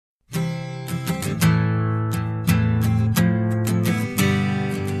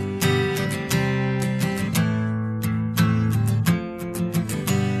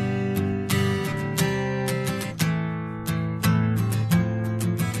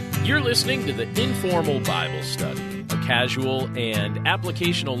You're listening to the Informal Bible Study, a casual and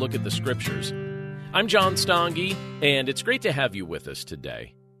applicational look at the Scriptures. I'm John Stange, and it's great to have you with us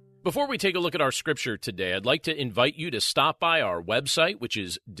today. Before we take a look at our Scripture today, I'd like to invite you to stop by our website, which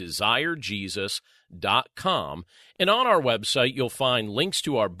is desirejesus.com. And on our website, you'll find links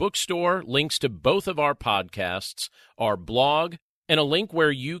to our bookstore, links to both of our podcasts, our blog, and a link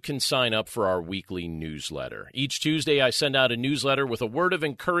where you can sign up for our weekly newsletter. Each Tuesday, I send out a newsletter with a word of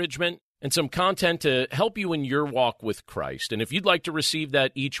encouragement and some content to help you in your walk with Christ. And if you'd like to receive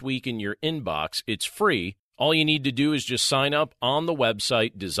that each week in your inbox, it's free. All you need to do is just sign up on the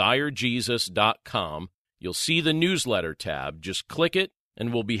website, desirejesus.com. You'll see the newsletter tab. Just click it,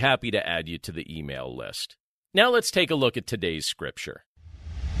 and we'll be happy to add you to the email list. Now let's take a look at today's Scripture.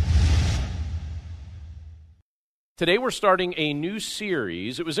 Today we're starting a new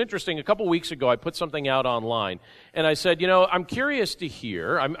series. It was interesting, a couple weeks ago I put something out online, and I said, I'm curious to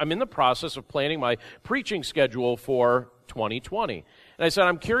hear, I'm in the process of planning my preaching schedule for 2020. And I said,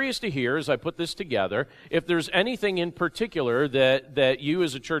 I'm curious to hear, as I put this together, if there's anything in particular that you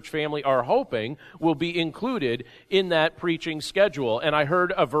as a church family are hoping will be included in that preaching schedule. And I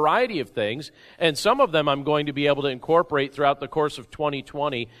heard a variety of things, and some of them I'm going to be able to incorporate throughout the course of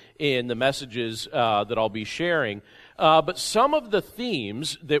 2020 in the messages that I'll be sharing. But some of the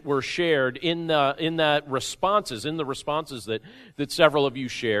themes that were shared in the responses that several of you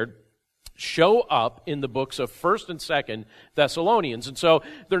shared, show up in the books of 1st and 2nd Thessalonians. And so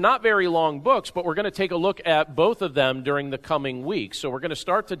they're not very long books, but we're going to take a look at both of them during the coming weeks. So we're going to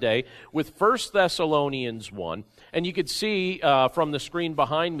start today with 1 Thessalonians 1. And you can see from the screen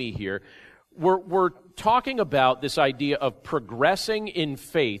behind me here, we're talking about this idea of progressing in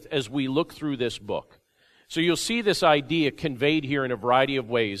faith as we look through this book. So you'll see this idea conveyed here in a variety of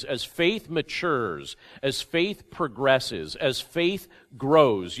ways. As faith matures, as faith progresses, as faith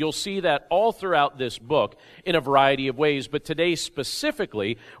grows, you'll see that all throughout this book in a variety of ways. But today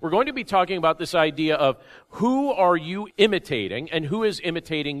specifically, we're going to be talking about this idea of who are you imitating and who is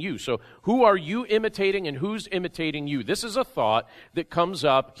imitating you. So who are you imitating and who's imitating you? This is a thought that comes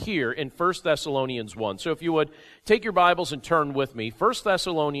up here in 1 Thessalonians 1. So if you would, take your Bibles and turn with me. 1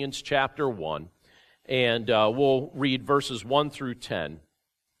 Thessalonians chapter 1. And we'll read verses 1 through 10.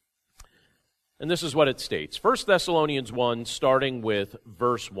 And this is what it states. 1 Thessalonians 1, starting with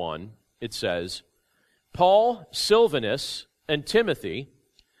verse 1, it says, Paul, Silvanus, and Timothy,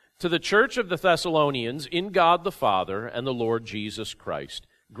 to the church of the Thessalonians in God the Father and the Lord Jesus Christ,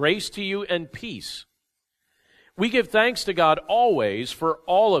 grace to you and peace. We give thanks to God always for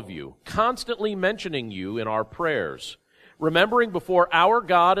all of you, constantly mentioning you in our prayers, remembering before our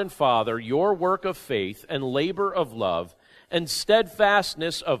God and Father your work of faith and labor of love and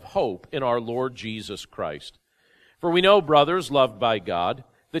steadfastness of hope in our Lord Jesus Christ. For we know, brothers loved by God,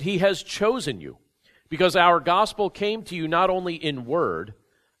 that He has chosen you, because our gospel came to you not only in word,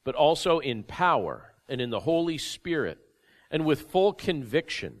 but also in power and in the Holy Spirit, and with full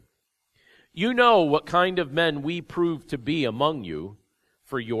conviction. You know what kind of men we proved to be among you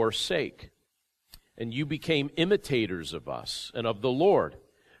for your sake. And you became imitators of us and of the Lord.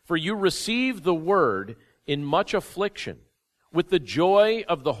 For you received the word in much affliction, with the joy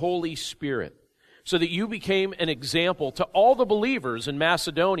of the Holy Spirit, so that you became an example to all the believers in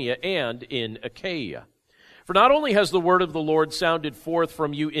Macedonia and in Achaia. For not only has the word of the Lord sounded forth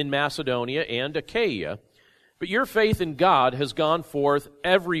from you in Macedonia and Achaia, but your faith in God has gone forth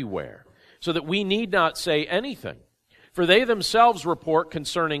everywhere, so that we need not say anything. For they themselves report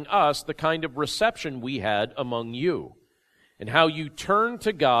concerning us the kind of reception we had among you, and how you turned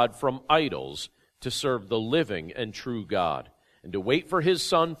to God from idols to serve the living and true God, and to wait for His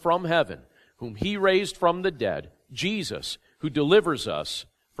Son from heaven, whom He raised from the dead, Jesus, who delivers us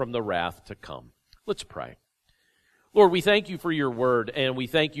from the wrath to come. Let's pray. Lord, we thank you for your word, and we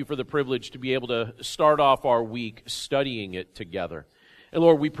thank you for the privilege to be able to start off our week studying it together. And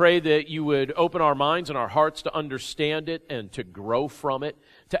Lord, we pray that you would open our minds and our hearts to understand it and to grow from it,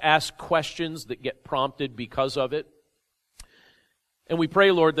 to ask questions that get prompted because of it. And we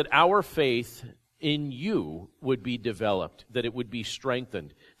pray, Lord, that our faith in you would be developed, that it would be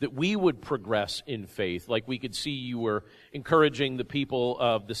strengthened, that we would progress in faith, like we could see you were encouraging the people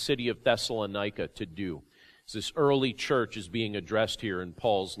of the city of Thessalonica to do. As this early church is being addressed here in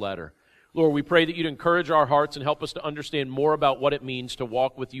Paul's letter. Lord, we pray that you'd encourage our hearts and help us to understand more about what it means to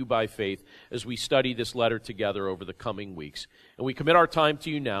walk with you by faith as we study this letter together over the coming weeks. And we commit our time to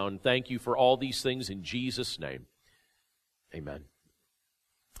you now and thank you for all these things in Jesus' name. Amen.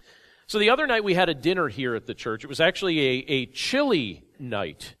 So the other night we had a dinner here at the church. It was actually a chilly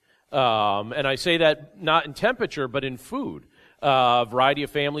night. And I say that not in temperature, but in food. A variety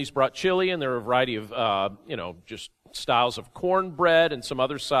of families brought chili, and there were a variety of, just styles of cornbread and some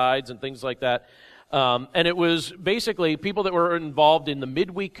other sides and things like that. And it was basically people that were involved in the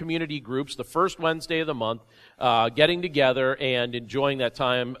midweek community groups, the first Wednesday of the month, getting together and enjoying that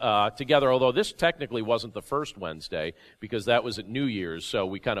time together, although this technically wasn't the first Wednesday because that was at New Year's, so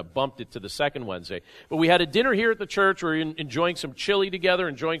we kind of bumped it to the second Wednesday. But we had a dinner here at the church. We were enjoying some chili together,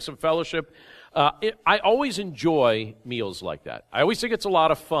 enjoying some fellowship. I always enjoy meals like that. I always think it's a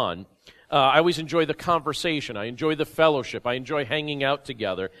lot of fun. I always enjoy the conversation. I enjoy the fellowship. I enjoy hanging out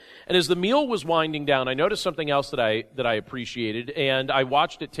together. And as the meal was winding down, I noticed something else that I appreciated, and I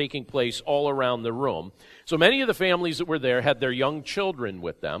watched it taking place all around the room. So many of the families that were there had their young children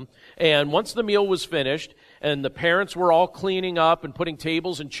with them. And once the meal was finished, and the parents were all cleaning up and putting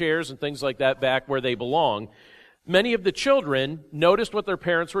tables and chairs and things like that back where they belong, many of the children noticed what their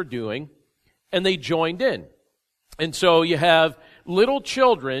parents were doing, and they joined in. And so you have little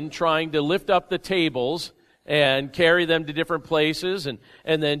children trying to lift up the tables and carry them to different places, and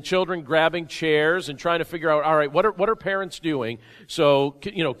then children grabbing chairs and trying to figure out, all right, what are parents doing? So,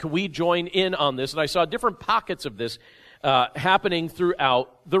 can we join in on this? And I saw different pockets of this happening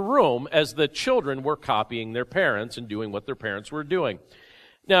throughout the room as the children were copying their parents and doing what their parents were doing.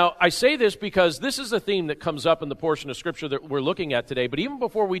 Now, I say this because this is a theme that comes up in the portion of Scripture that we're looking at today, but even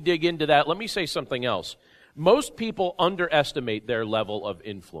before we dig into that, let me say something else. Most people underestimate their level of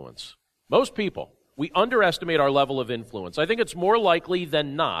influence. Most people, we underestimate our level of influence. I think it's more likely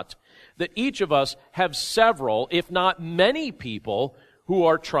than not that each of us have several, if not many people who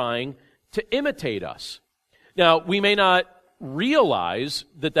are trying to imitate us. Now, we may not realize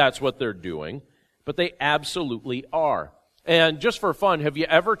that that's what they're doing, but they absolutely are. And just for fun, have you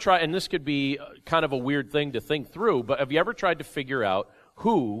ever tried, and this could be kind of a weird thing to think through, but have you ever tried to figure out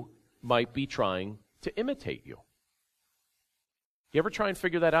who might be trying to imitate you? You ever try and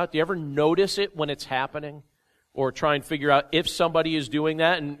figure that out? Do you ever notice it when it's happening? Or try and figure out if somebody is doing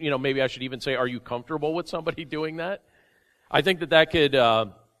that? And, maybe I should even say, are you comfortable with somebody doing that? I think that could,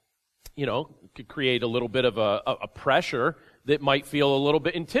 could create a little bit of a pressure that might feel a little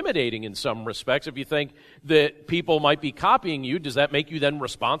bit intimidating in some respects. If you think that people might be copying you, does that make you then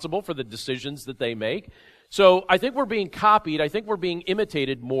responsible for the decisions that they make? So I think we're being copied. I think we're being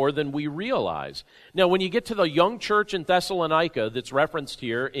imitated more than we realize. Now, when you get to the young church in Thessalonica that's referenced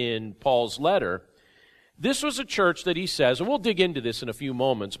here in Paul's letter, this was a church that he says, and we'll dig into this in a few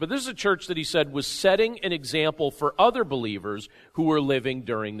moments, but this is a church that he said was setting an example for other believers who were living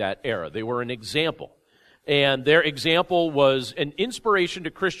during that era. They were an example. And their example was an inspiration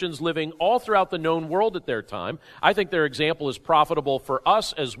to Christians living all throughout the known world at their time. I think their example is profitable for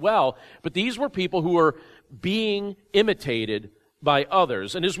us as well. But these were people who were being imitated by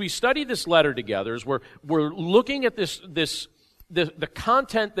others. And as we study this letter together, as we're looking at the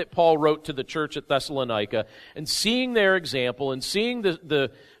content that Paul wrote to the church at Thessalonica and seeing their example and seeing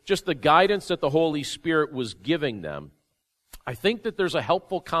just the guidance that the Holy Spirit was giving them, I think that there's a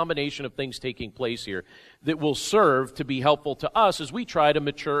helpful combination of things taking place here that will serve to be helpful to us as we try to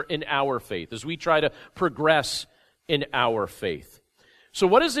mature in our faith, as we try to progress in our faith. So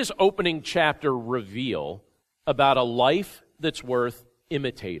what does this opening chapter reveal about a life that's worth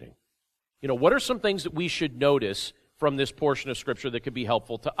imitating? What are some things that we should notice from this portion of Scripture that could be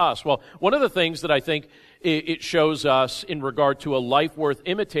helpful to us? Well, one of the things that I think it shows us in regard to a life worth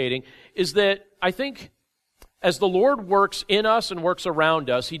imitating is that I think as the Lord works in us and works around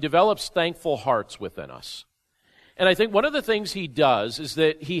us, He develops thankful hearts within us. And I think one of the things He does is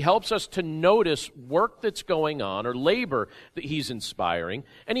that He helps us to notice work that's going on or labor that He's inspiring,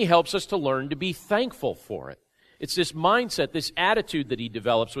 and He helps us to learn to be thankful for it. It's this mindset, this attitude that He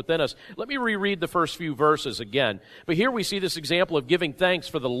develops within us. Let me reread the first few verses again. But here we see this example of giving thanks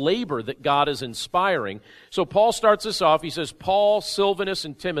for the labor that God is inspiring. So Paul starts this off. He says, Paul, Silvanus,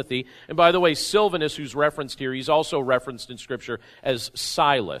 and Timothy. And by the way, Silvanus, who's referenced here, he's also referenced in Scripture as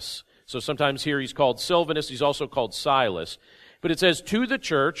Silas. So sometimes here he's called Silvanus. He's also called Silas. But it says, to the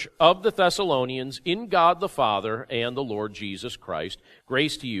church of the Thessalonians, in God the Father and the Lord Jesus Christ,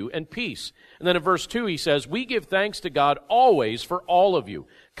 grace to you and peace. And then in verse 2 he says, we give thanks to God always for all of you,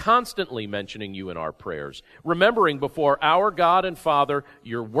 constantly mentioning you in our prayers, remembering before our God and Father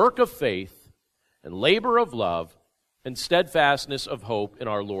your work of faith and labor of love and steadfastness of hope in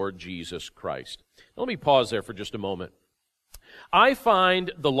our Lord Jesus Christ. Now, let me pause there for just a moment. I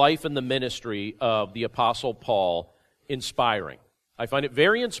find the life and the ministry of the Apostle Paul inspiring. I find it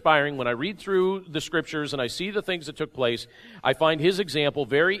very inspiring when I read through the Scriptures and I see the things that took place. I find his example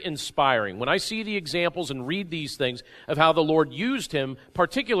very inspiring. When I see the examples and read these things of how the Lord used him,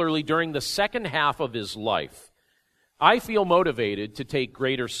 particularly during the second half of his life, I feel motivated to take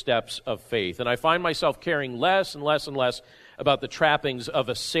greater steps of faith, and I find myself caring less and less and less about the trappings of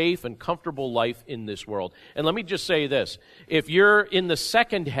a safe and comfortable life in this world. And let me just say this. If you're in the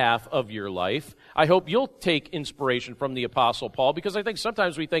second half of your life, I hope you'll take inspiration from the Apostle Paul, because I think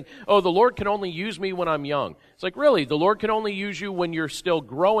sometimes we think, oh, the Lord can only use me when I'm young. It's like, really, the Lord can only use you when you're still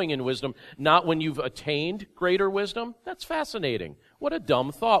growing in wisdom, not when you've attained greater wisdom? That's fascinating. What a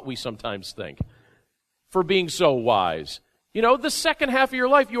dumb thought we sometimes think for being so wise. You know, the second half of your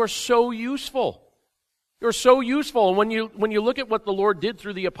life, you are so useful. You're so useful. And when you look at what the Lord did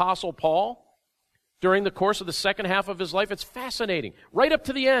through the Apostle Paul during the course of the second half of his life, it's fascinating. Right up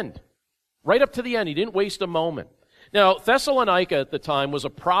to the end. Right up to the end. He didn't waste a moment. Now, Thessalonica at the time was a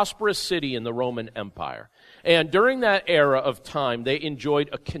prosperous city in the Roman Empire. And during that era of time, they enjoyed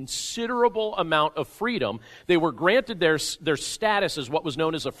a considerable amount of freedom. They were granted their status as what was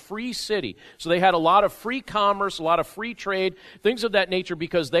known as a free city. So they had a lot of free commerce, a lot of free trade, things of that nature,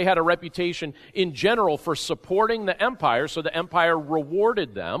 because they had a reputation in general for supporting the empire. So the empire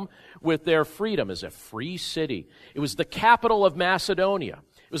rewarded them with their freedom as a free city. It was the capital of Macedonia.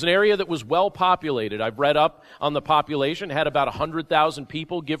 It was an area that was well populated. I've read up on the population. It had about 100,000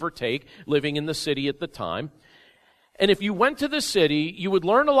 people, give or take, living in the city at the time. And if you went to the city, you would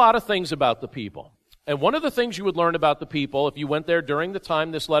learn a lot of things about the people. And one of the things you would learn about the people, if you went there during the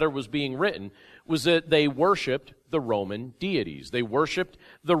time this letter was being written, was that they worshiped the Roman deities. They worshiped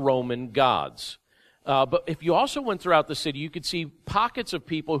the Roman gods. But if you also went throughout the city, you could see pockets of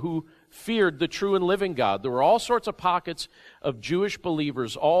people who feared the true and living God. There were all sorts of pockets of Jewish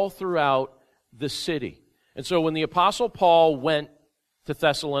believers all throughout the city. And so when the Apostle Paul went to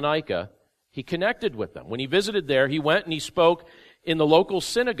Thessalonica, he connected with them. When he visited there, he went and he spoke in the local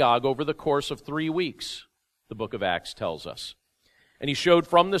synagogue over the course of 3 weeks, the book of Acts tells us. And he showed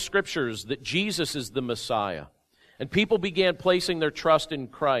from the Scriptures that Jesus is the Messiah. And people began placing their trust in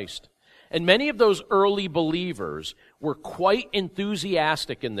Christ. And many of those early believers were quite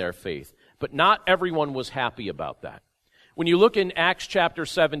enthusiastic in their faith, but not everyone was happy about that. When you look in Acts chapter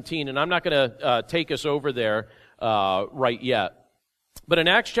 17, and I'm not going to take us over there right yet, but in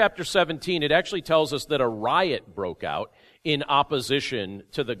Acts chapter 17, it actually tells us that a riot broke out in opposition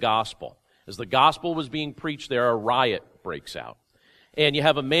to the gospel. As the gospel was being preached there, a riot breaks out. And you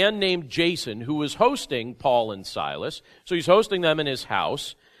have a man named Jason who was hosting Paul and Silas. So he's hosting them in his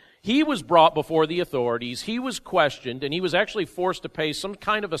house. He was brought before the authorities, he was questioned, and he was actually forced to pay some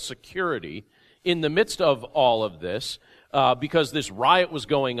kind of a security in the midst of all of this because this riot was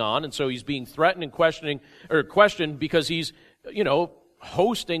going on, and so he's being threatened and questioned because he's,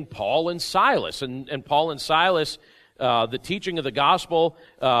 hosting Paul and Silas. And Paul and Silas, the teaching of the gospel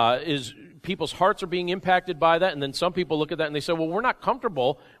is, people's hearts are being impacted by that, and then some people look at that and they say, well, we're not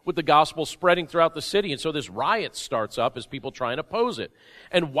comfortable with the gospel spreading throughout the city, and so this riot starts up as people try and oppose it.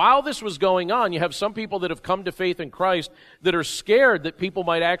 And while this was going on, you have some people that have come to faith in Christ that are scared that people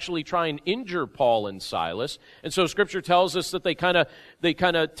might actually try and injure Paul and Silas, and so Scripture tells us that they kind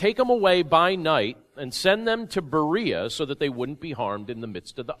of take them away by night and send them to Berea so that they wouldn't be harmed in the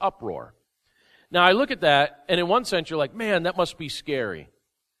midst of the uproar. Now, I look at that, and in one sense, you're like, man, that must be scary.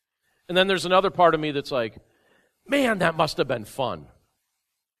 And then there's another part of me that's like, man, that must have been fun.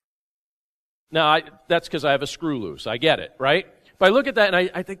 Now, that's because I have a screw loose. I get it, right? But I look at that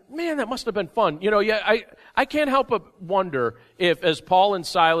and I think, man, that must have been fun. I can't help but wonder if, as Paul and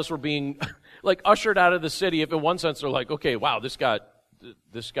Silas were being ushered out of the city, if in one sense they're like, okay, wow, this got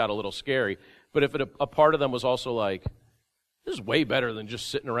a little scary. But if a part of them was also like, this is way better than just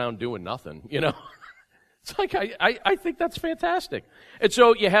sitting around doing nothing, It's like, I think that's fantastic. And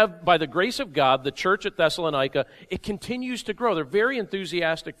so you have, by the grace of God, the church at Thessalonica, it continues to grow. They're very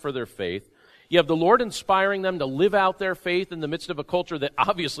enthusiastic for their faith. You have the Lord inspiring them to live out their faith in the midst of a culture that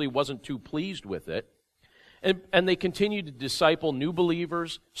obviously wasn't too pleased with it. And they continue to disciple new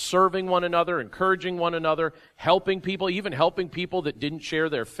believers, serving one another, encouraging one another, helping people, even helping people that didn't share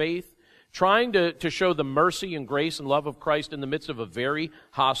their faith, trying to show the mercy and grace and love of Christ in the midst of a very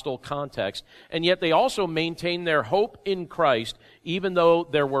hostile context. And yet they also maintain their hope in Christ, even though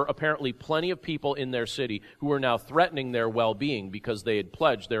there were apparently plenty of people in their city who were now threatening their well-being because they had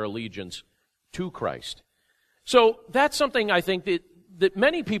pledged their allegiance to Christ. So that's something I think that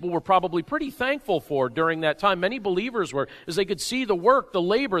many people were probably pretty thankful for during that time. Many believers were, as they could see the work, the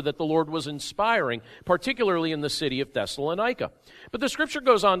labor that the Lord was inspiring, particularly in the city of Thessalonica. But the Scripture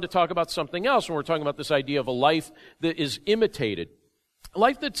goes on to talk about something else when we're talking about this idea of a life that is imitated. A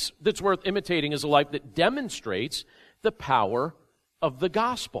life that's worth imitating is a life that demonstrates the power of the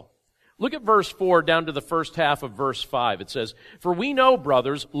gospel. Look at verse 4 down to the first half of verse 5. It says, "For we know,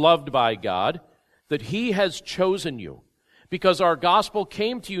 brothers, loved by God, that he has chosen you, because our gospel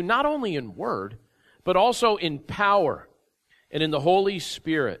came to you not only in word, but also in power and in the Holy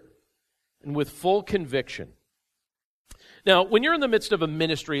Spirit and with full conviction. Now, when you're in the midst of a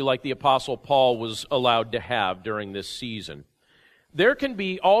ministry like the Apostle Paul was allowed to have during this season, there can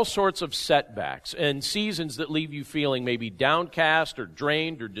be all sorts of setbacks and seasons that leave you feeling maybe downcast or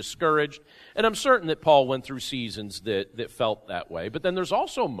drained or discouraged. And I'm certain that Paul went through seasons that felt that way. But then there's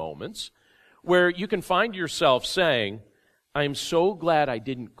also moments where you can find yourself saying, I'm so glad I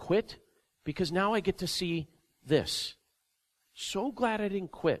didn't quit because now I get to see this. So glad I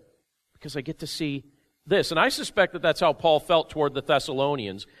didn't quit because I get to see this. And I suspect that that's how Paul felt toward the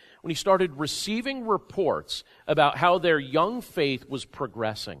Thessalonians when he started receiving reports about how their young faith was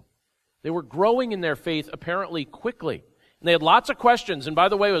progressing. They were growing in their faith apparently quickly. And they had lots of questions. And by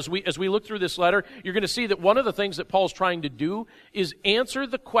the way, as we look through this letter, you're going to see that one of the things that Paul's trying to do is answer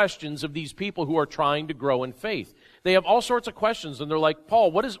the questions of these people who are trying to grow in faith. They have all sorts of questions, and they're like,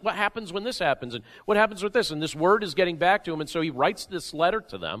 Paul, what happens when this happens? And what happens with this? And this word is getting back to him, and so he writes this letter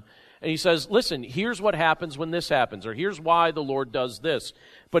to them. And he says, listen, here's what happens when this happens, or here's why the Lord does this.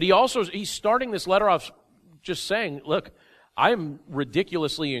 But he's starting this letter off just saying, look, I'm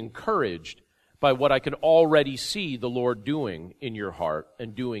ridiculously encouraged by what I can already see the Lord doing in your heart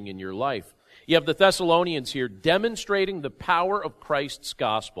and doing in your life. You have the Thessalonians here demonstrating the power of Christ's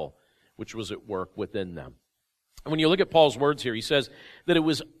gospel, which was at work within them. And when you look at Paul's words here, he says that it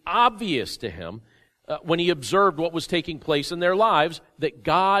was obvious to him when he observed what was taking place in their lives, that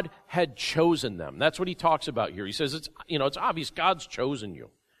God had chosen them. That's what he talks about here. He says, it's obvious God's chosen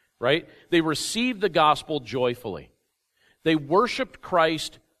you, right? They received the gospel joyfully. They worshiped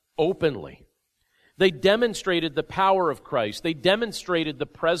Christ openly. They demonstrated the power of Christ. They demonstrated the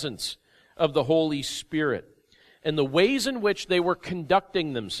presence of the Holy Spirit. And the ways in which they were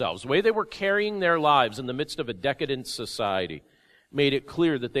conducting themselves, the way they were carrying their lives in the midst of a decadent society, made it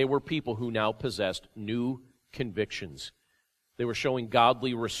clear that they were people who now possessed new convictions. They were showing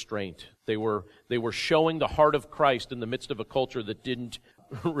godly restraint. They were showing the heart of Christ in the midst of a culture that didn't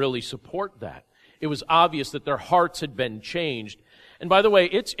really support that. It was obvious that their hearts had been changed. And by the way,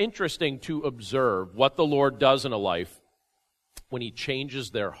 it's interesting to observe what the Lord does in a life when He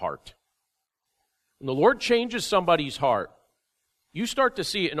changes their heart. When the Lord changes somebody's heart, you start to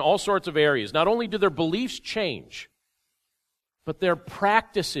see it in all sorts of areas. Not only do their beliefs change, but their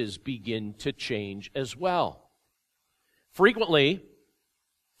practices begin to change as well. Frequently,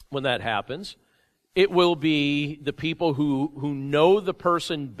 when that happens, it will be the people who know the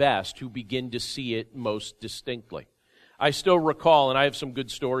person best who begin to see it most distinctly. I still recall, and I have some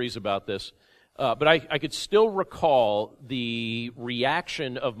good stories about this, but I could still recall the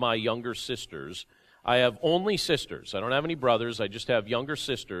reaction of my younger sisters. I have only sisters. I don't have any brothers. I just have younger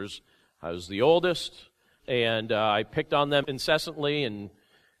sisters. I was the oldest, and I picked on them incessantly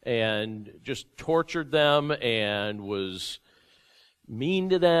and just tortured them and was mean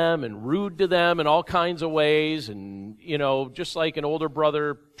to them and rude to them in all kinds of ways, and, just like an older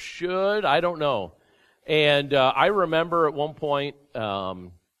brother should, I don't know. And I remember at one point,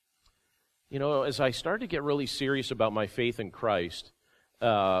 as I started to get really serious about my faith in Christ,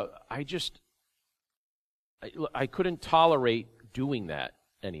 I couldn't tolerate doing that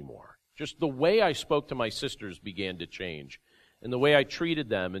anymore. Just the way I spoke to my sisters began to change, and the way I treated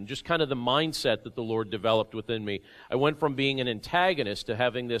them, and just kind of the mindset that the Lord developed within me. I went from being an antagonist to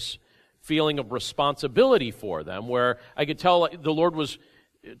having this feeling of responsibility for them, where I could tell the Lord was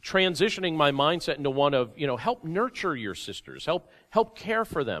transitioning my mindset into one of, help nurture your sisters, help care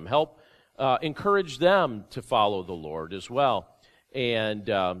for them, help encourage them to follow the Lord as well. And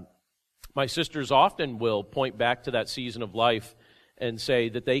my sisters often will point back to that season of life and say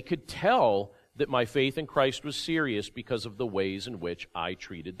that they could tell that my faith in Christ was serious because of the ways in which I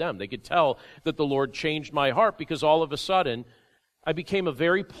treated them. They could tell that the Lord changed my heart because all of a sudden I became a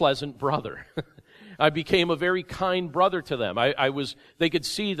very pleasant brother. I became a very kind brother to them. They could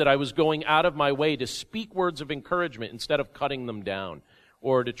see that I was going out of my way to speak words of encouragement instead of cutting them down,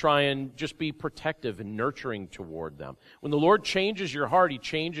 or to try and just be protective and nurturing toward them. When the Lord changes your heart, He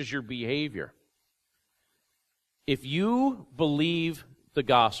changes your behavior. If you believe the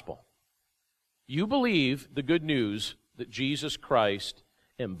gospel, you believe the good news that Jesus Christ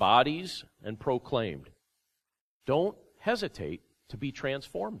embodies and proclaimed, don't hesitate to be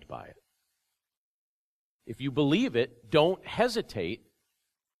transformed by it. If you believe it, don't hesitate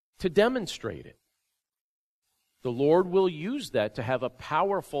to demonstrate it. The Lord will use that to have a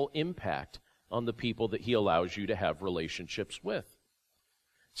powerful impact on the people that He allows you to have relationships with.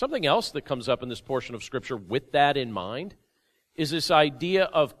 Something else that comes up in this portion of Scripture with that in mind is this idea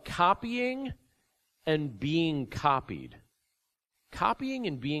of copying and being copied. Copying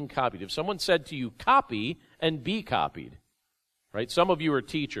and being copied. If someone said to you, copy and be copied, right? Some of you are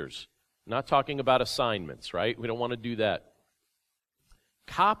teachers. I'm not talking about assignments, right? We don't want to do that.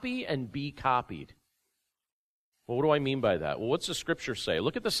 Copy and be copied. Well, what do I mean by that? Well, what's the scripture say?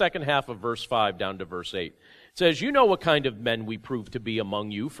 Look at the second half of verse 5 down to verse 8. It says, you know what kind of men we proved to be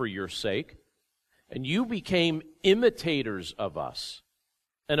among you for your sake, and you became imitators of us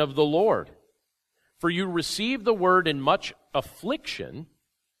and of the Lord. For you received the word in much affliction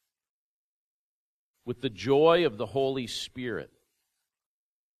with the joy of the Holy Spirit,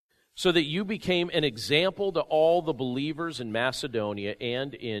 so that you became an example to all the believers in Macedonia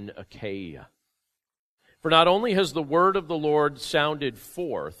and in Achaia. For not only has the word of the Lord sounded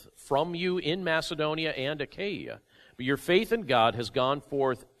forth from you in Macedonia and Achaia, but your faith in God has gone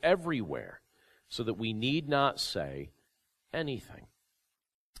forth everywhere, so that we need not say anything.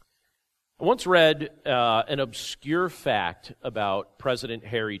 I once read an obscure fact about President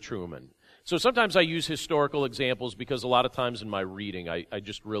Harry Truman. So sometimes I use historical examples because a lot of times in my reading, I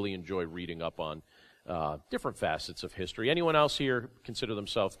just really enjoy reading up on different facets of history. Anyone else here consider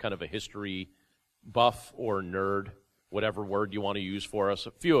themselves kind of a history buff or nerd, whatever word you want to use for us?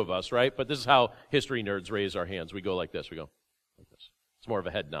 A few of us, right? But this is how history nerds raise our hands. We go like this. We go like this. It's more of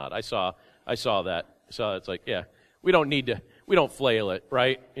a head nod. I saw that. It's like, yeah, we don't flail it,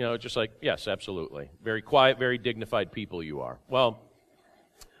 right? You know, just like, yes, absolutely. Very quiet, very dignified people you are. Well,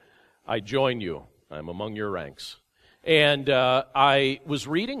 I join you. I'm among your ranks. And I was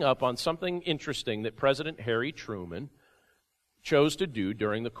reading up on something interesting that President Harry Truman chose to do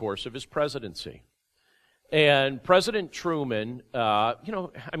during the course of his presidency. And President Truman, at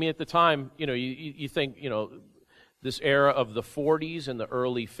the time, you think, this era of the 40s and the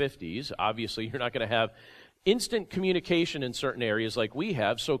early 50s, obviously you're not going to have instant communication in certain areas like we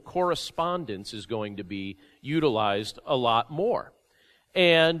have, so correspondence is going to be utilized a lot more.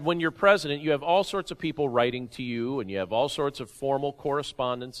 And when you're president, you have all sorts of people writing to you, and you have all sorts of formal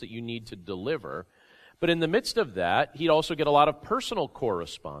correspondence that you need to deliver. But in the midst of that, he'd also get a lot of personal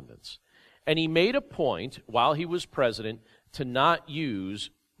correspondence. And he made a point, while he was president, to not use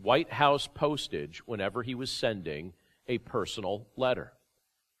White House postage whenever he was sending a personal letter.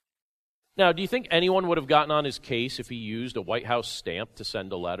 Now, do you think anyone would have gotten on his case if he used a White House stamp to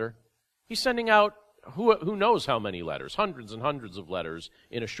send a letter? He's sending out who knows how many letters, hundreds and hundreds of letters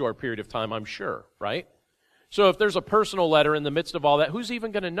in a short period of time, I'm sure, right? So if there's a personal letter in the midst of all that, who's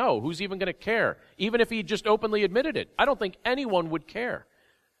even going to know? Who's even going to care? Even if he just openly admitted it, I don't think anyone would care.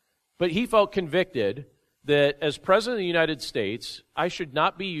 But he felt convicted that as President of the United States, I should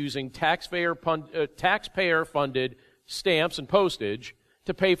not be using taxpayer-funded stamps and postage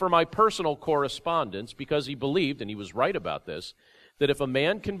to pay for my personal correspondence, because he believed, and he was right about this, that if a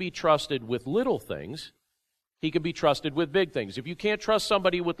man can be trusted with little things, he can be trusted with big things. If you can't trust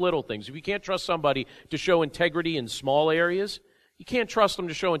somebody with little things, if you can't trust somebody to show integrity in small areas, you can't trust them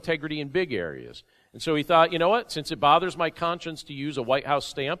to show integrity in big areas. And so he thought, you know what, since it bothers my conscience to use a White House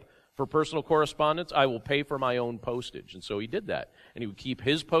stamp for personal correspondence, I will pay for my own postage. And so he did that. And he would keep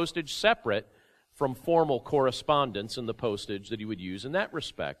his postage separate from formal correspondence and the postage that he would use in that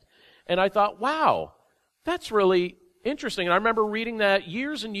respect. And I thought, wow, that's really interesting. And I remember reading that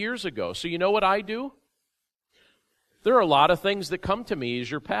years and years ago. So you know what I do? There are a lot of things that come to me as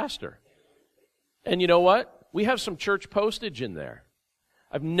your pastor. And you know what? We have some church postage in there.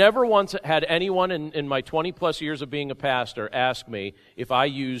 I've never once had anyone in my 20-plus years of being a pastor ask me if I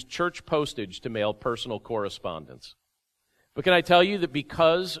use church postage to mail personal correspondence. But can I tell you that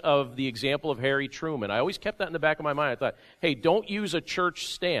because of the example of Harry Truman, I always kept that in the back of my mind. I thought, hey, don't use a church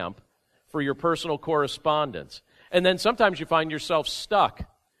stamp for your personal correspondence. And then sometimes you find yourself stuck.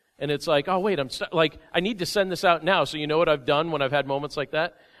 And it's like, oh, wait, I'm stuck. Like, I need to send this out now. So you know what I've done when I've had moments like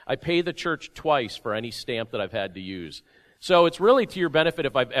that? I pay the church twice for any stamp that I've had to use. So it's really to your benefit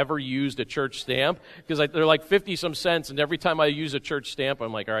if I've ever used a church stamp, because they're like 50-some cents, and every time I use a church stamp,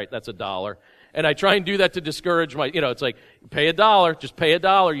 I'm like, all right, that's $1. And I try and do that to discourage it's like, pay $1, just pay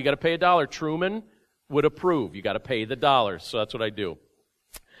 $1. You got to pay $1. Truman would approve. You got to pay the $. So that's what I do.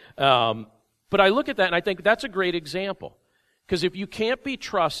 But I look at that and I think that's a great example. Because if you can't be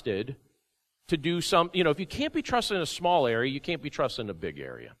trusted to do if you can't be trusted in a small area, you can't be trusted in a big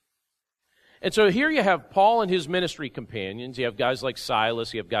area. And so here you have Paul and his ministry companions. You have guys like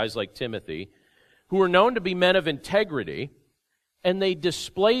Silas. You have guys like Timothy, who are known to be men of integrity. And they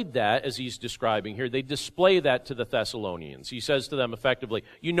displayed that, as he's describing here, they display that to the Thessalonians. He says to them effectively,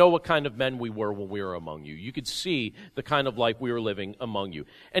 you know what kind of men we were when we were among you. You could see the kind of life we were living among you.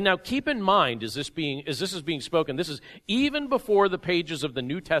 And now keep in mind, as this is being spoken, this is even before the pages of the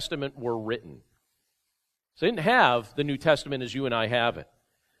New Testament were written. So they didn't have the New Testament as you and I have it.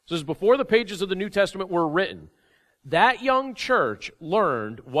 So this is before the pages of the New Testament were written. That young church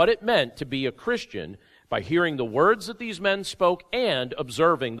learned what it meant to be a Christian by hearing the words that these men spoke and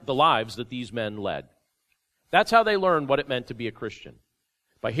observing the lives that these men led. That's how they learned what it meant to be a Christian.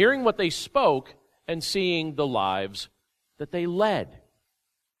 By hearing what they spoke and seeing the lives that they led.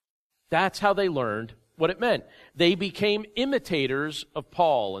 That's how they learned what it meant. They became imitators of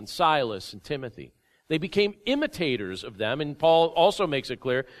Paul and Silas and Timothy. They became imitators of them, and Paul also makes it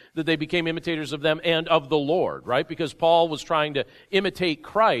clear that they became imitators of them and of the Lord, right? Because Paul was trying to imitate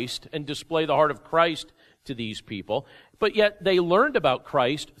Christ and display the heart of Christ to these people. But yet they learned about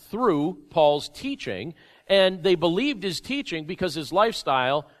Christ through Paul's teaching, and they believed his teaching because his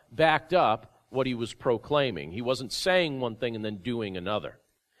lifestyle backed up what he was proclaiming. He wasn't saying one thing and then doing another.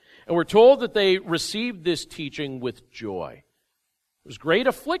 And we're told that they received this teaching with joy. It was great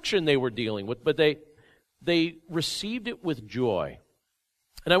affliction they were dealing with, but they received it with joy.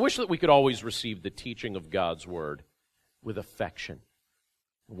 And I wish that we could always receive the teaching of God's Word with affection,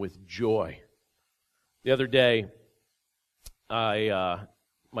 with joy. The other day,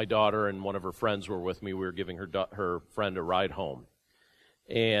 my daughter and one of her friends were with me. We were giving her friend a ride home.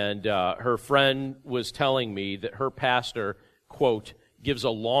 And her friend was telling me that her pastor, quote, gives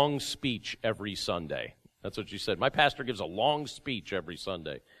a long speech every Sunday. That's what she said. My pastor gives a long speech every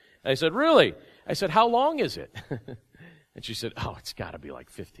Sunday. And I said, really? I said, how long is it? And she said, oh, it's got to be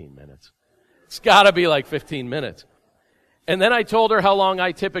like 15 minutes. It's got to be like 15 minutes. And then I told her how long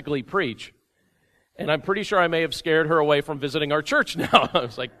I typically preach. And I'm pretty sure I may have scared her away from visiting our church now. I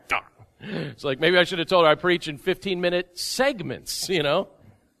was like, darn. It's like maybe I should have told her I preach in 15-minute segments,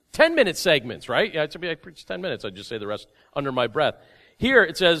 10-minute segments, right? Yeah, I preach 10 minutes. I'd just say the rest under my breath. Here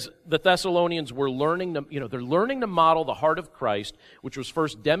it says the Thessalonians were learning they're learning to model the heart of Christ, which was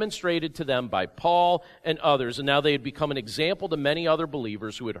first demonstrated to them by Paul and others, and now they had become an example to many other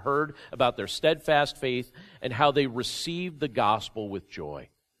believers who had heard about their steadfast faith and how they received the gospel with joy.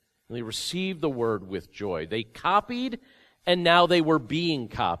 And they received the word with joy. They copied, and now they were being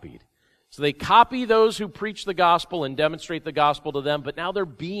copied. So they copy those who preach the gospel and demonstrate the gospel to them, but now they're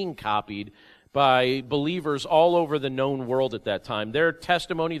being copied by believers all over the known world at that time. Their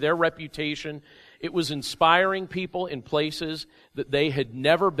testimony, their reputation, it was inspiring people in places that they had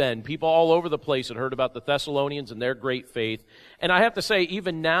never been. People all over the place had heard about the Thessalonians and their great faith. And I have to say,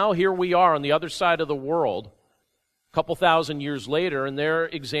 even now, here we are on the other side of the world, a couple thousand years later, and their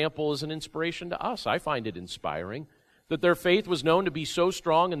example is an inspiration to us. I find it inspiring that their faith was known to be so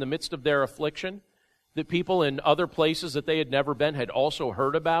strong in the midst of their affliction that people in other places that they had never been had also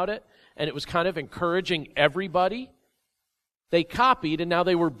heard about it. And it was kind of encouraging everybody. They copied, and now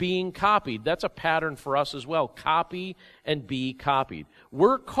they were being copied. That's a pattern for us as well. Copy and be copied.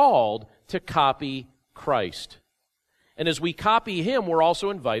 We're called to copy Christ. And as we copy him, we're also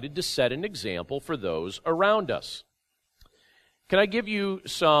invited to set an example for those around us. Can I give you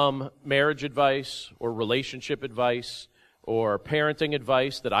some marriage advice or relationship advice or parenting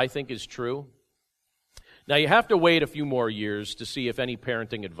advice that I think is true? Now, you have to wait a few more years to see if any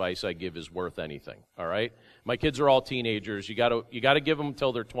parenting advice I give is worth anything, all right? My kids are all teenagers. You got to give them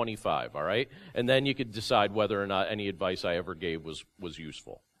until they're 25, all right? And then you could decide whether or not any advice I ever gave was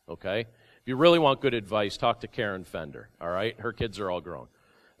useful, okay? If you really want good advice, talk to Karen Fender, all right? Her kids are all grown.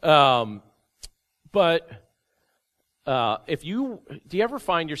 Do you ever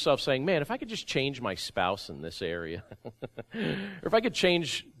find yourself saying, man, if I could just change my spouse in this area, or if I could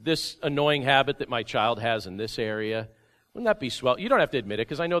change this annoying habit that my child has in this area, wouldn't that be swell? You don't have to admit it,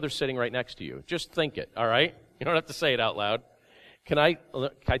 because I know they're sitting right next to you. Just think it, all right? You don't have to say it out loud. Can I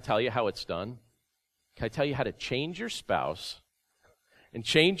tell you how it's done? Can I tell you how to change your spouse and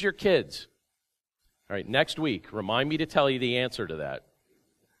change your kids? All right, next week, remind me to tell you the answer to that.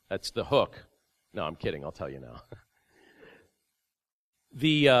 That's the hook. No, I'm kidding. I'll tell you now.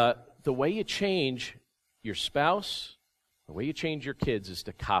 The way you change your spouse, the way you change your kids is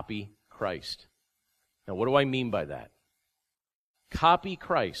to copy Christ. Now, what do I mean by that? Copy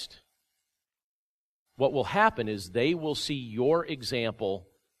Christ. What will happen is they will see your example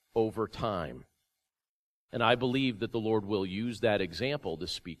over time. And I believe that the Lord will use that example to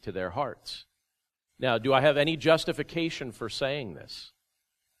speak to their hearts. Now, do I have any justification for saying this?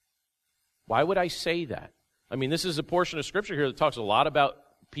 Why would I say that? I mean, this is a portion of Scripture here that talks a lot about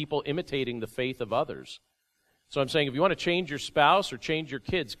people imitating the faith of others. So I'm saying if you want to change your spouse or change your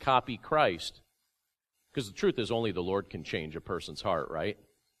kids, copy Christ. Because the truth is only the Lord can change a person's heart, right?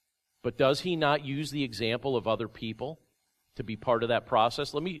 But does he not use the example of other people to be part of that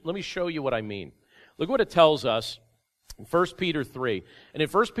process? Let me show you what I mean. Look what it tells us In 1 Peter 3. And in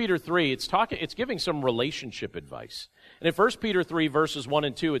 1 Peter 3, it's giving some relationship advice. And in 1 Peter 3, verses 1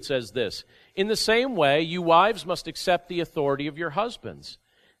 and 2, it says this, "In the same way, you wives must accept the authority of your husbands.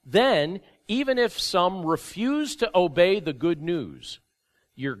 Then, even if some refuse to obey the good news,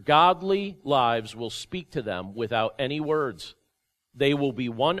 your godly lives will speak to them without any words. They will be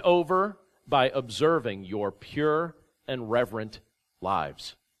won over by observing your pure and reverent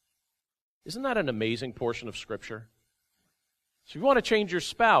lives." Isn't that an amazing portion of Scripture? So if you want to change your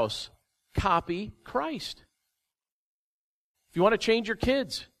spouse, copy Christ. If you want to change your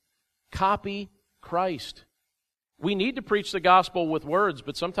kids, copy Christ. We need to preach the gospel with words,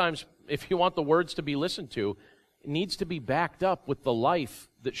 but sometimes if you want the words to be listened to, it needs to be backed up with the life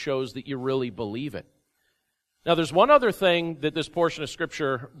that shows that you really believe it. Now, there's one other thing that this portion of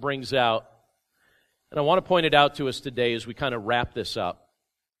Scripture brings out, and I want to point it out to us today as we kind of wrap this up,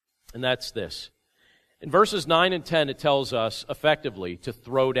 and that's this. In verses 9 and 10, it tells us effectively to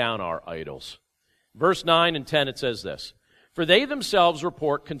throw down our idols. Verse 9 and 10, it says this, "For they themselves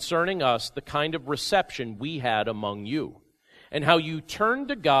report concerning us the kind of reception we had among you, and how you turned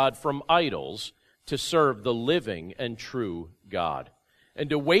to God from idols to serve the living and true God, and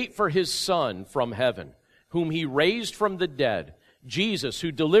to wait for His Son from heaven, whom He raised from the dead, Jesus,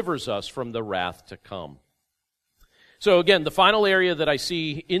 who delivers us from the wrath to come." So again, the final area that I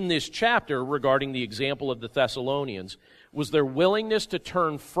see in this chapter regarding the example of the Thessalonians was their willingness to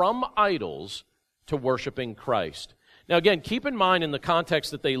turn from idols to worshiping Christ. Now again, keep in mind in the context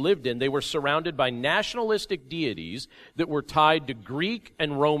that they lived in, they were surrounded by nationalistic deities that were tied to Greek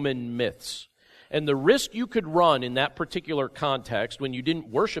and Roman myths. And the risk you could run in that particular context when you didn't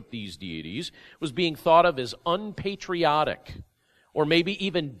worship these deities was being thought of as unpatriotic, or maybe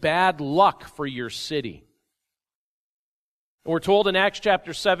even bad luck for your city. We're told in Acts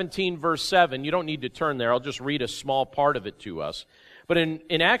chapter 17, verse 7, you don't need to turn there, I'll just read a small part of it to us. But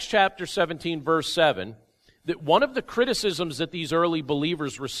in Acts chapter 17, verse 7, that one of the criticisms that these early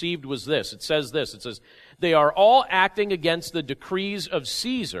believers received was this. It says, "They are all acting against the decrees of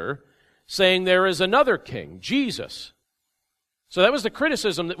Caesar, saying there is another king, Jesus." So that was the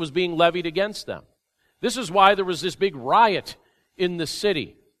criticism that was being levied against them. This is why there was this big riot in the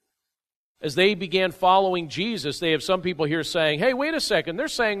city. As they began following Jesus, they have some people here saying, "Hey, wait a second, they're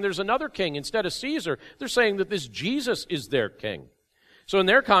saying there's another king instead of Caesar. They're saying that this Jesus is their king." So in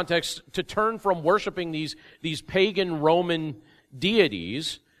their context, to turn from worshiping these pagan Roman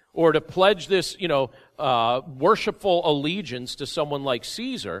deities, or to pledge this, worshipful allegiance to someone like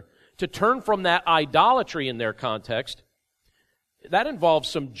Caesar, to turn from that idolatry in their context, that involves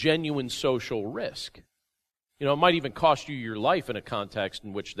some genuine social risk. It might even cost you your life in a context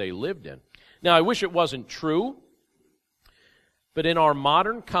in which they lived in. Now, I wish it wasn't true, but in our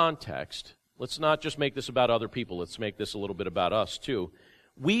modern context, let's not just make this about other people, let's make this a little bit about us too.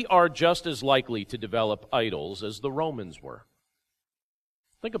 We are just as likely to develop idols as the Romans were.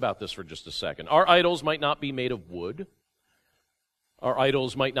 Think about this for just a second. Our idols might not be made of wood. Our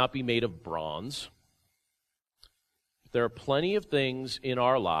idols might not be made of bronze. There are plenty of things in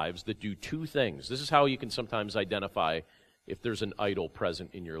our lives that do two things. This is how you can sometimes identify if there's an idol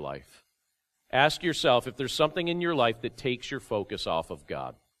present in your life. Ask yourself if there's something in your life that takes your focus off of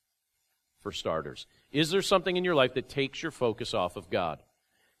God, for starters. Is there something in your life that takes your focus off of God?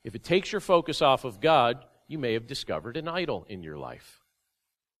 If it takes your focus off of God, you may have discovered an idol in your life.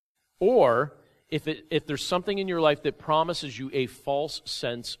 Or if there's something in your life that promises you a false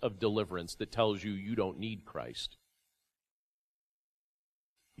sense of deliverance that tells you you don't need Christ,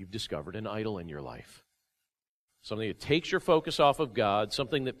 you've discovered an idol in your life. Something that takes your focus off of God,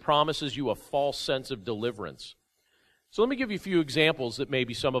 something that promises you a false sense of deliverance. So let me give you a few examples that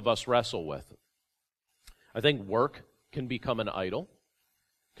maybe some of us wrestle with. I think work can become an idol,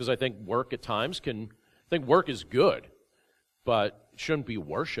 because I think work at times work is good, but it shouldn't be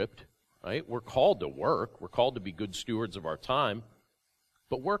worshipped, right? We're called to work. We're called to be good stewards of our time.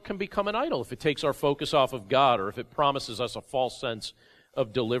 But work can become an idol if it takes our focus off of God, or if it promises us a false sense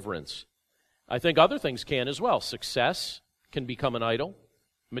of deliverance. I think other things can as well. Success can become an idol.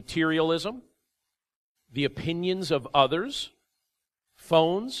 Materialism, the opinions of others,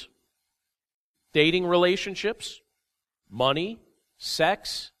 phones, dating relationships, money,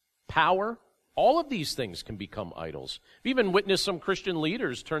 sex, power, all of these things can become idols. I've even witnessed some Christian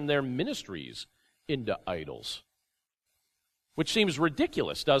leaders turn their ministries into idols, which seems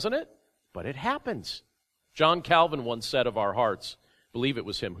ridiculous, doesn't it? But it happens. John Calvin once said of our hearts, I believe it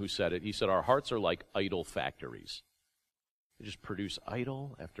was him who said it, he said, "Our hearts are like idol factories. They just produce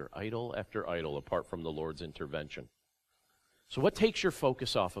idol after idol after idol apart from the Lord's intervention." So what takes your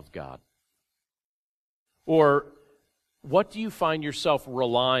focus off of God? Or What do you find yourself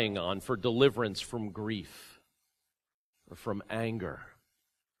relying on for deliverance from grief, or from anger,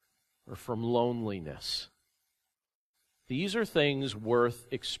 or from loneliness? These are things worth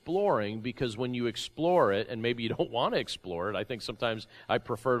exploring, because when you explore it, and maybe you don't want to explore it, I think sometimes I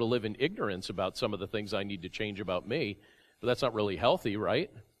prefer to live in ignorance about some of the things I need to change about me, but that's not really healthy, right?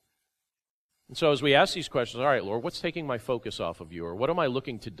 And so as we ask these questions, all right, Lord, what's taking my focus off of you, or what am I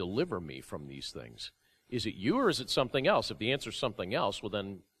looking to deliver me from these things? Is it you, or is it something else? If the answer is something else, well,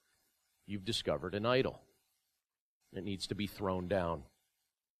 then you've discovered an idol. It needs to be thrown down.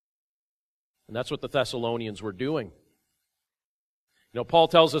 And that's what the Thessalonians were doing. You know, Paul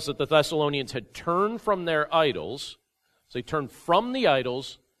tells us that the Thessalonians had turned from their idols. So they turned from the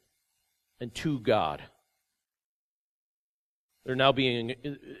idols and to God. They're now being,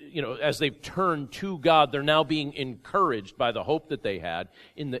 as they've turned to God, they're now being encouraged by the hope that they had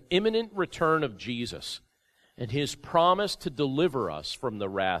in the imminent return of Jesus and His promise to deliver us from the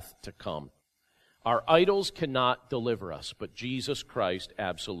wrath to come. Our idols cannot deliver us, but Jesus Christ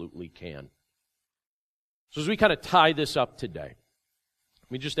absolutely can. So as we kind of tie this up today,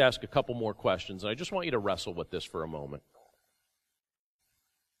 let me just ask a couple more questions, and I just want you to wrestle with this for a moment.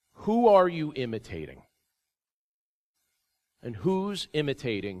 Who are you imitating? And who's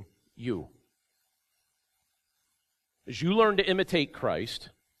imitating you? As you learn to imitate Christ,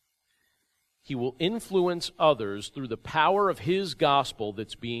 He will influence others through the power of His gospel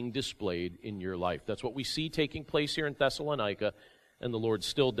that's being displayed in your life. That's what we see taking place here in Thessalonica, and the Lord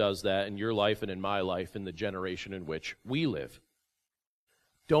still does that in your life and in my life in the generation in which we live.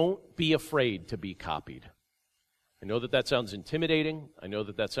 Don't be afraid to be copied. I know that sounds intimidating. I know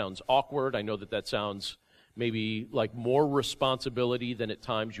that sounds awkward. I know that sounds maybe like more responsibility than at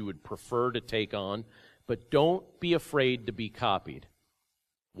times you would prefer to take on. But don't be afraid to be copied.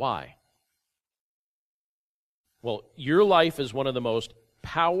 Why? Well, your life is one of the most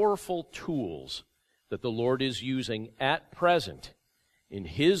powerful tools that the Lord is using at present in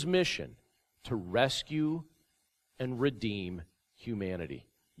His mission to rescue and redeem humanity.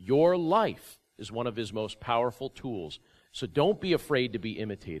 Your life is one of His most powerful tools. So don't be afraid to be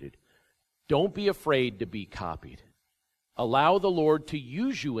imitated. Don't be afraid to be copied. Allow the Lord to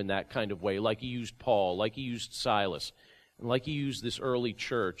use you in that kind of way, like He used Paul, like He used Silas, and like He used this early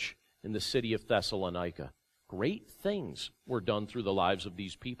church in the city of Thessalonica. Great things were done through the lives of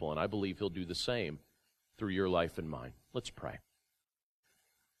these people, and I believe He'll do the same through your life and mine. Let's pray.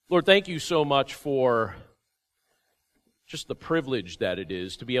 Lord, thank you so much for just the privilege that it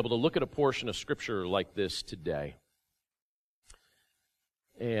is to be able to look at a portion of Scripture like this today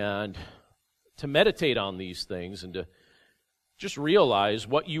and to meditate on these things and to just realize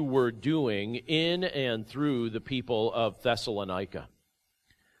what you were doing in and through the people of Thessalonica.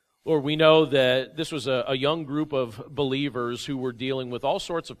 Lord, we know that this was a young group of believers who were dealing with all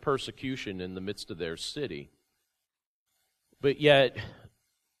sorts of persecution in the midst of their city. But yet,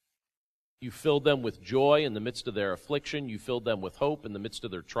 you filled them with joy in the midst of their affliction. You filled them with hope in the midst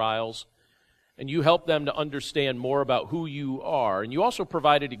of their trials. And you helped them to understand more about who you are. And you also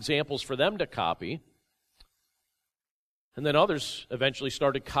provided examples for them to copy. And then others eventually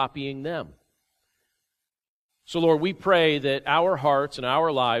started copying them. So, Lord, we pray that our hearts and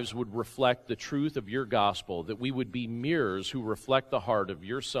our lives would reflect the truth of your gospel, that we would be mirrors who reflect the heart of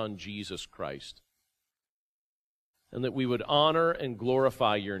your Son, Jesus Christ, and that we would honor and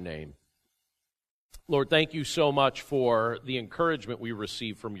glorify your name. Lord, thank you so much for the encouragement we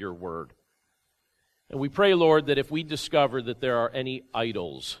receive from your word. And we pray, Lord, that if we discover that there are any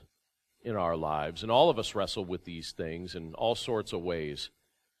idols in our lives, and all of us wrestle with these things in all sorts of ways,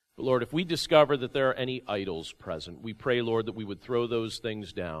 but Lord, if we discover that there are any idols present, we pray, Lord, that we would throw those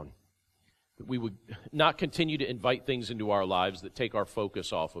things down, that we would not continue to invite things into our lives that take our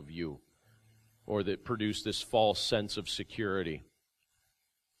focus off of you, or that produce this false sense of security,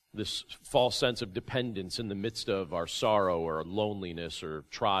 this false sense of dependence in the midst of our sorrow or loneliness or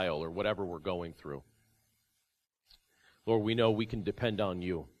trial or whatever we're going through. Lord, we know we can depend on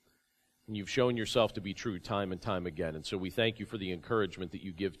you, and you've shown yourself to be true time and time again, and so we thank you for the encouragement that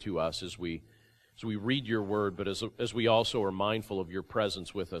you give to us as we read your word, but as we also are mindful of your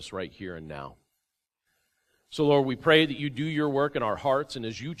presence with us right here and now. So, Lord, we pray that you do your work in our hearts, and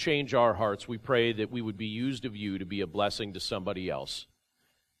as you change our hearts, we pray that we would be used of you to be a blessing to somebody else.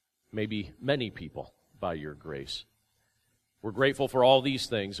 Maybe many people, by your grace. We're grateful for all these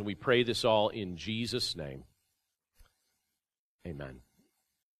things, and we pray this all in Jesus' name. Amen.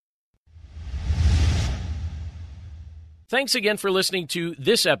 Thanks again for listening to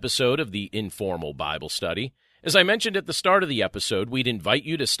this episode of the Informal Bible Study. As I mentioned at the start of the episode, we'd invite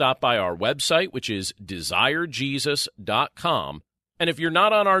you to stop by our website, which is desirejesus.com. And if you're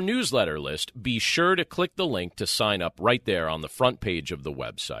not on our newsletter list, be sure to click the link to sign up right there on the front page of the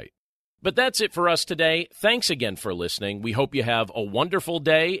website. But that's it for us today. Thanks again for listening. We hope you have a wonderful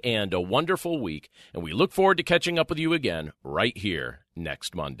day and a wonderful week, and we look forward to catching up with you again right here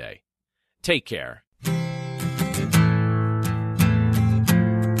next Monday. Take care.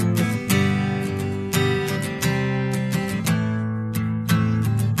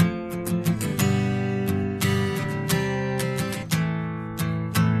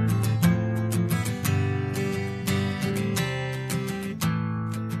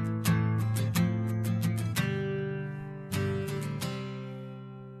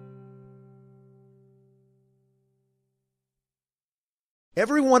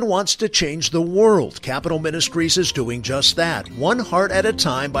 Everyone wants to change the world. Capital Ministries is doing just that, one heart at a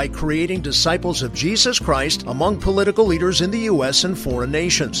time, by creating disciples of Jesus Christ among political leaders in the U.S. and foreign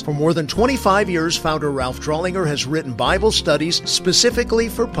nations. For more than 25 years, founder Ralph Drollinger has written Bible studies specifically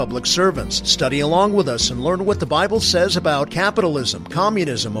for public servants. Study along with us and learn what the Bible says about capitalism,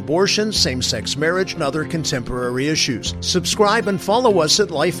 communism, abortion, same-sex marriage, and other contemporary issues. Subscribe and follow us at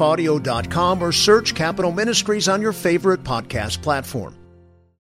lifeaudio.com or search Capital Ministries on your favorite podcast platform.